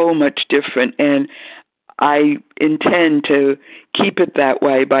so much different, and I intend to keep it that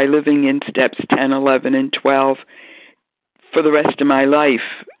way by living in steps 10, 11, and 12 for the rest of my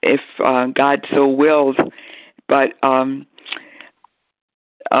life, if God so wills. But I'll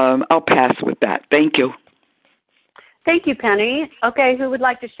pass with that. Thank you. Thank you, Penny. Okay, who would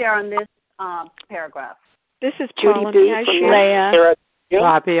like to share on this paragraph? This is Judy B. Leah.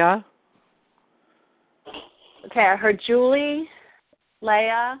 Rabia. Okay, I heard Julie,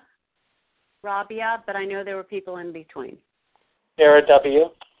 Leah, Rabia, but I know there were people in between. Sarah W.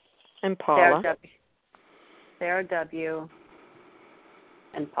 And Paula. Sarah W.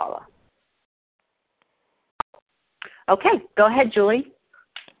 and Paula. Okay, go ahead, Julie.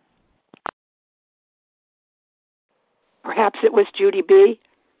 Perhaps it was Judy B.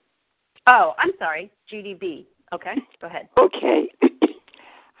 Oh, I'm sorry, Judy B. Okay, go ahead. Okay.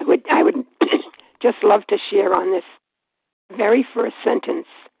 I would just love to share on this very first sentence.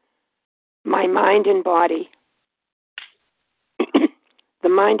 My mind and body. The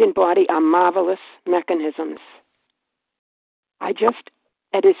mind and body are marvelous mechanisms.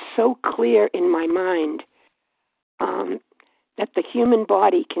 It is so clear in my mind that the human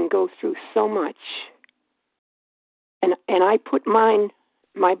body can go through so much. And I put my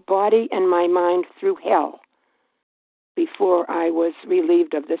body and my mind through hell before I was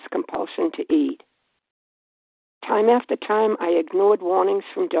relieved of this compulsion to eat. Time after time, I ignored warnings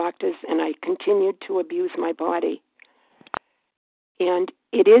from doctors and I continued to abuse my body. And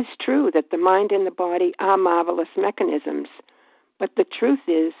it is true that the mind and the body are marvelous mechanisms, but the truth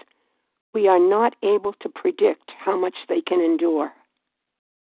is we are not able to predict how much they can endure.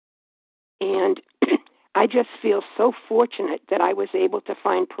 And I just feel so fortunate that I was able to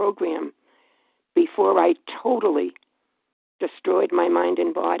find program before I totally destroyed my mind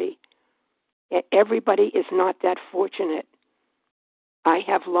and body. Everybody is not that fortunate. I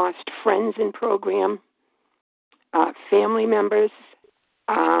have lost friends in program, family members.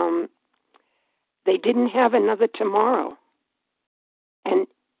 They didn't have another tomorrow. And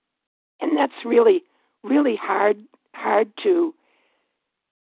that's really, really hard to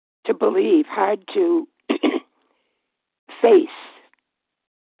believe, hard to face.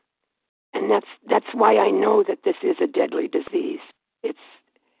 And that's why I know that this is a deadly disease.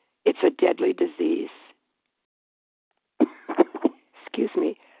 It's a deadly disease. Excuse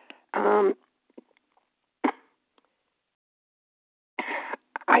me.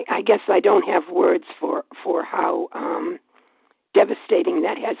 I guess I don't have words for how devastating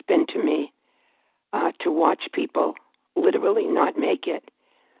that has been to me, to watch people literally not make it.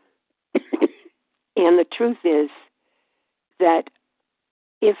 And the truth is that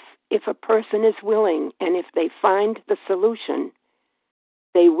if a person is willing and if they find the solution,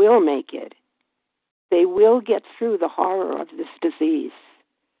 they will make it. They will get through the horror of this disease.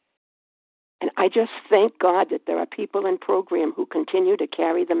 And I just thank God that there are people in program who continue to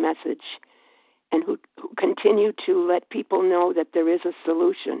carry the message and who continue to let people know that there is a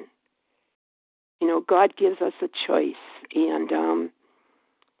solution. You know, God gives us a choice, and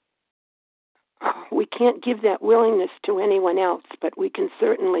we can't give that willingness to anyone else, but we can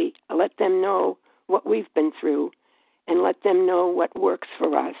certainly let them know what we've been through and let them know what works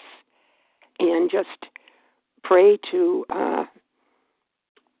for us, and just pray to our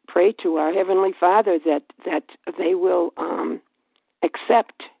Heavenly Father that they will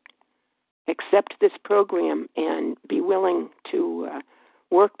accept this program and be willing to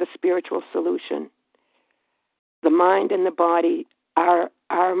work the spiritual solution. The mind and the body are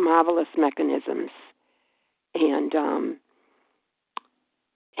marvelous mechanisms, and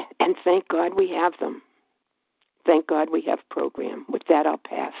thank God we have them. Thank God we have program. With that, I'll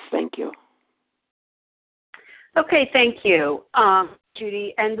pass. Thank you. Okay, thank you,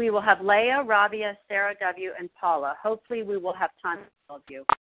 Judy. And we will have Leah, Rabia, Sarah W., and Paula. Hopefully we will have time for all of you.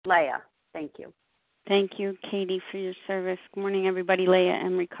 Leah, thank you. Thank you, Katie, for your service. Good morning, everybody. Leah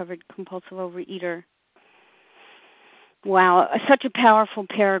M., recovered compulsive overeater. Wow, such a powerful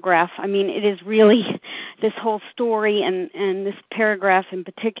paragraph. I mean, it is really this whole story and this paragraph in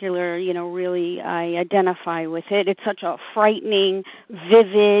particular, you know, really I identify with it. It's such a frightening,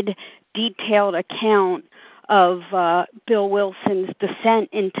 vivid, detailed account of Bill Wilson's descent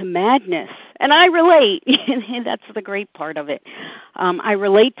into madness. And I relate. That's the great part of it. I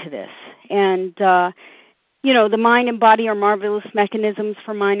relate to this. And, you know, the mind and body are marvelous mechanisms,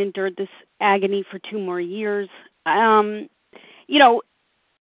 for mine endured this agony for 2 more years. You know,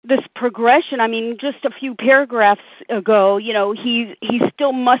 this progression, I mean, just a few paragraphs ago, you know, he's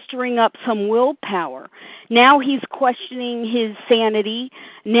still mustering up some willpower. Now he's questioning his sanity.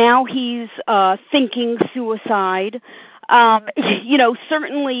 Now he's thinking suicide. You know,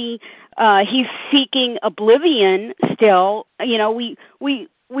 certainly he's seeking oblivion still. You know, we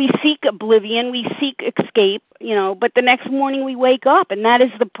seek oblivion, we seek escape, you know, but the next morning we wake up, and that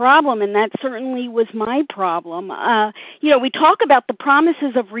is the problem, and that certainly was my problem. You know, we talk about the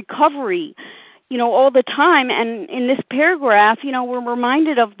promises of recovery, you know, all the time, and in this paragraph, you know, we're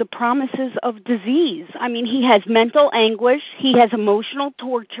reminded of the promises of disease. I mean, he has mental anguish, he has emotional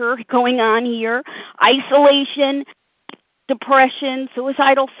torture going on here, isolation, depression,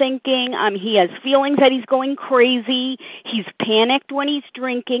 suicidal thinking. He has feelings that he's going crazy. He's panicked when he's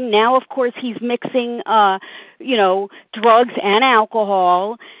drinking. Now, of course, he's mixing, you know, drugs and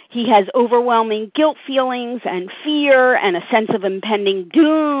alcohol. He has overwhelming guilt feelings and fear and a sense of impending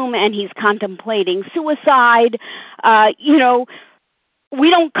doom, and he's contemplating suicide. We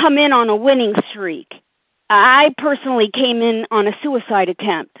don't come in on a winning streak. I personally came in on a suicide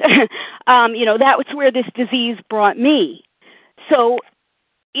attempt. That was where this disease brought me. So,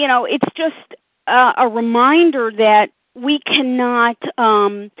 it's just a reminder that we cannot,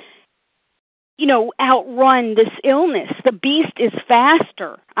 outrun this illness. The beast is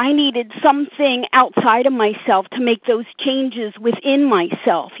faster. I needed something outside of myself to make those changes within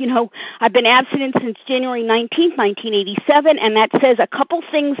myself. I've been abstinent since January 19th, 1987, and that says a couple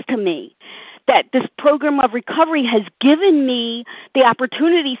things to me. That this program of recovery has given me the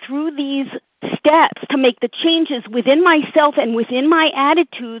opportunity through these steps to make the changes within myself and within my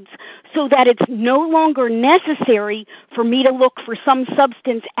attitudes so that it's no longer necessary for me to look for some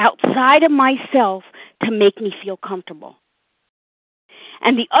substance outside of myself to make me feel comfortable.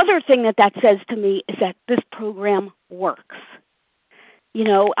 And the other thing that says to me is that this program works.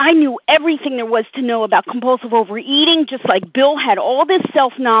 I knew everything there was to know about compulsive overeating, just like Bill had all this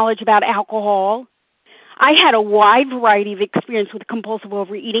self-knowledge about alcohol. I had a wide variety of experience with compulsive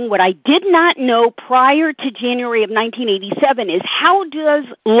overeating. What I did not know prior to January of 1987 is how does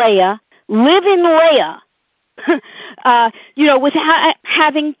Leah live in Leah, without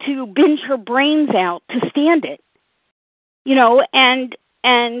having to binge her brains out to stand it, and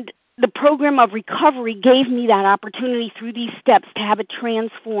the program of recovery gave me that opportunity through these steps to have a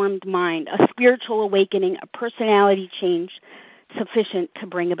transformed mind, a spiritual awakening, a personality change sufficient to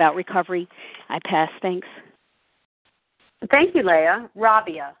bring about recovery. I pass. Thanks. Thank you, Leah.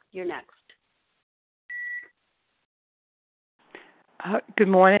 Rabia, you're next. Good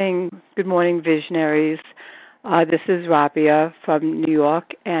morning. Good morning, visionaries. This is Rabia from New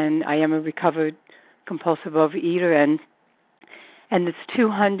York, and I am a recovered compulsive overeater, and it's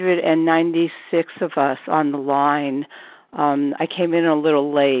 296 of us on the line. I came in a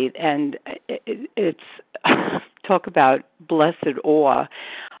little late, and it's talk about blessed awe,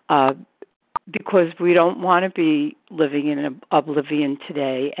 because we don't want to be living in oblivion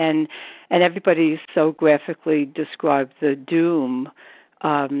today, and everybody so graphically described the doom,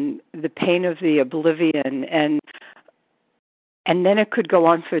 the pain of the oblivion, and then it could go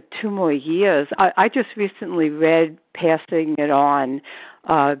on for 2 more years. I just recently read Passing It On,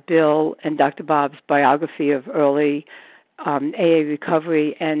 Bill and Dr. Bob's biography of early AA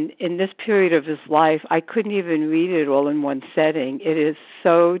recovery, and in this period of his life, I couldn't even read it all in one setting. It is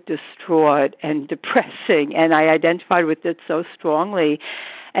so distraught and depressing, and I identified with it so strongly.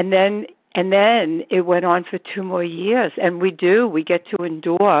 And then it went on for 2 more years, and we get to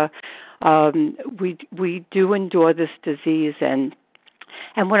endure. We do endure this disease, and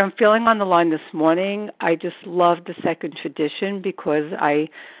what I'm feeling on the line this morning, I just love the second tradition because I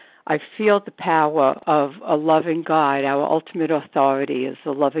feel the power of a loving God. Our ultimate authority is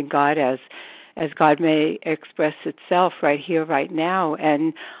a loving God, as God may express itself right here, right now.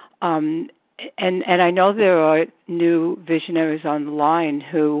 And I know there are new visionaries on the line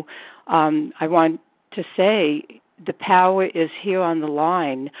who I want to say the power is here on the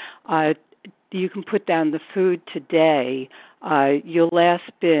line. You can put down the food today. Your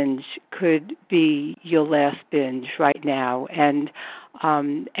last binge could be your last binge right now, and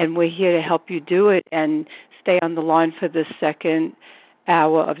we're here to help you do it. And stay on the line for the second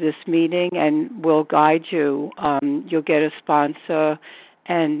hour of this meeting, and we'll guide you. You'll get a sponsor,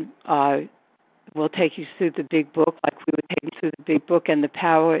 and we'll take you through the big book like we were taking through the big book. And the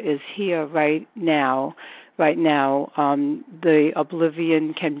power is here right now. Right now, the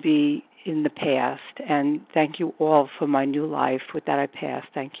oblivion can be in the past. And thank you all for my new life. With that, I pass.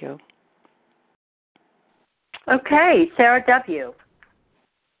 Thank you. Okay, Sarah W.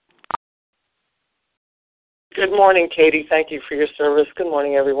 Good morning, Katie. Thank you for your service. Good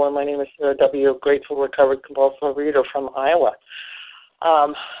morning, everyone. My name is Sarah W., grateful, recovered, compulsive overeater from Iowa.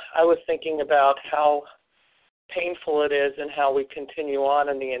 I was thinking about how painful it is and how we continue on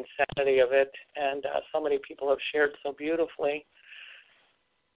in the insanity of it, and so many people have shared so beautifully.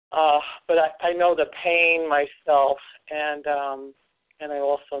 But I know the pain myself, and I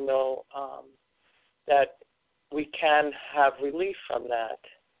also know that we can have relief from that.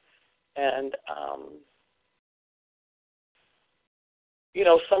 And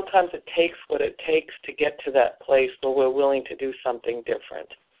sometimes it takes what it takes to get to that place where we're willing to do something different.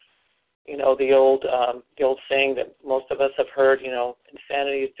 The old saying that most of us have heard,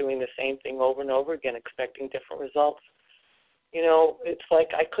 insanity is doing the same thing over and over again, expecting different results. It's like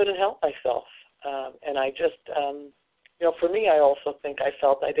I couldn't help myself. And I just, for me, I also think I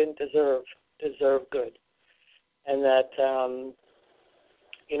felt I didn't deserve good. And that,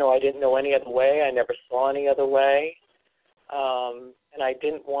 I didn't know any other way. I never saw any other way. And I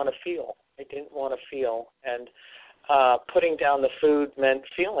didn't want to feel. And putting down the food meant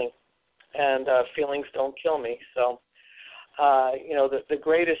feeling. And feelings don't kill me. So, the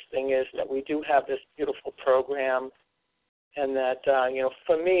greatest thing is that we do have this beautiful program, and that,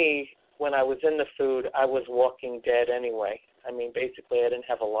 for me, when I was in the food, I was walking dead anyway. I mean, basically, I didn't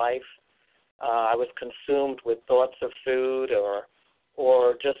have a life. I was consumed with thoughts of food,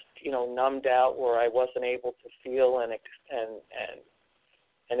 or just, numbed out, where I wasn't able to feel and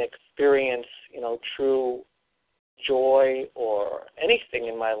experience, true joy or anything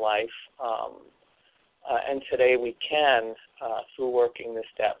in my life. And today we can through working the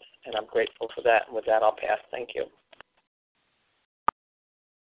steps, and I'm grateful for that. And with that, I'll pass. Thank you.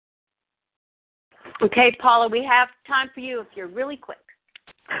 Okay, Paula, we have time for you if you're really quick.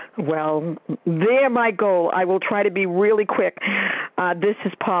 Well, there my goal. I will try to be really quick. This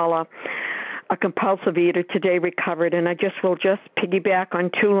is Paula, a compulsive eater, today recovered, and I will piggyback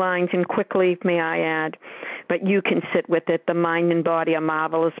on 2 lines, and quickly, may I add, but you can sit with it. The mind and body are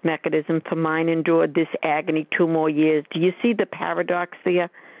marvelous mechanisms, for mine endured this agony 2 more years. Do you see the paradox there?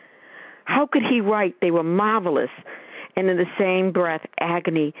 How could he write they were marvelous, and in the same breath,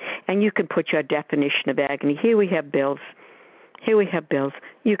 agony? And you can put your definition of agony. Here we have bills.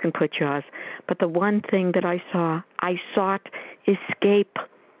 You can put yours. But the one thing that I sought escape.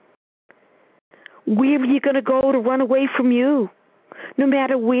 Where are you going to go to run away from you? No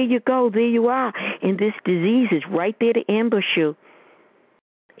matter where you go, there you are. And this disease is right there to ambush you.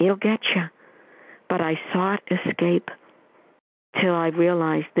 It'll get you. But I sought escape till I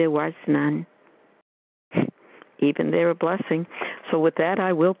realized there was none. Even there a blessing. So with that,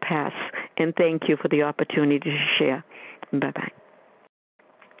 I will pass. And thank you for the opportunity to share. Bye-bye.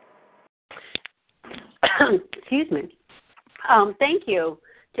 Excuse me. Thank you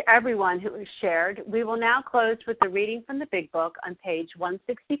to everyone who has shared. We will now close with the reading from the Big Book on page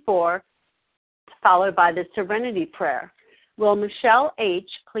 164, followed by the Serenity Prayer. Will Michelle H.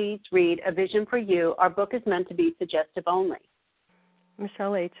 please read A Vision for You? Our book is meant to be suggestive only.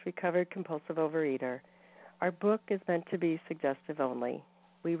 Michelle H., recovered compulsive overeater. Our book is meant to be suggestive only.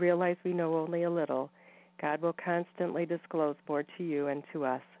 We realize we know only a little. God will constantly disclose more to you and to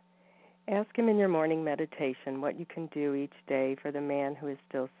us. Ask Him in your morning meditation what you can do each day for the man who is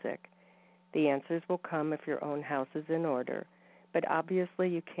still sick. The answers will come if your own house is in order, but obviously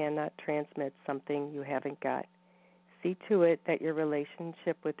you cannot transmit something you haven't got. See to it that your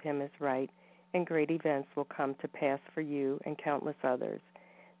relationship with Him is right, and great events will come to pass for you and countless others.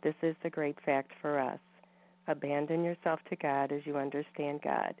 This is the great fact for us. Abandon yourself to God as you understand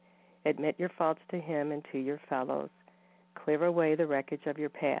God. Admit your faults to Him and to your fellows. Clear away the wreckage of your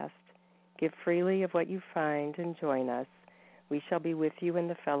past. Give freely of what you find and join us. We shall be with you in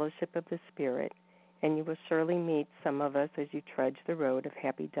the fellowship of the Spirit, and you will surely meet some of us as you trudge the road of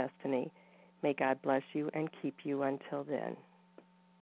happy destiny. May God bless you and keep you until then.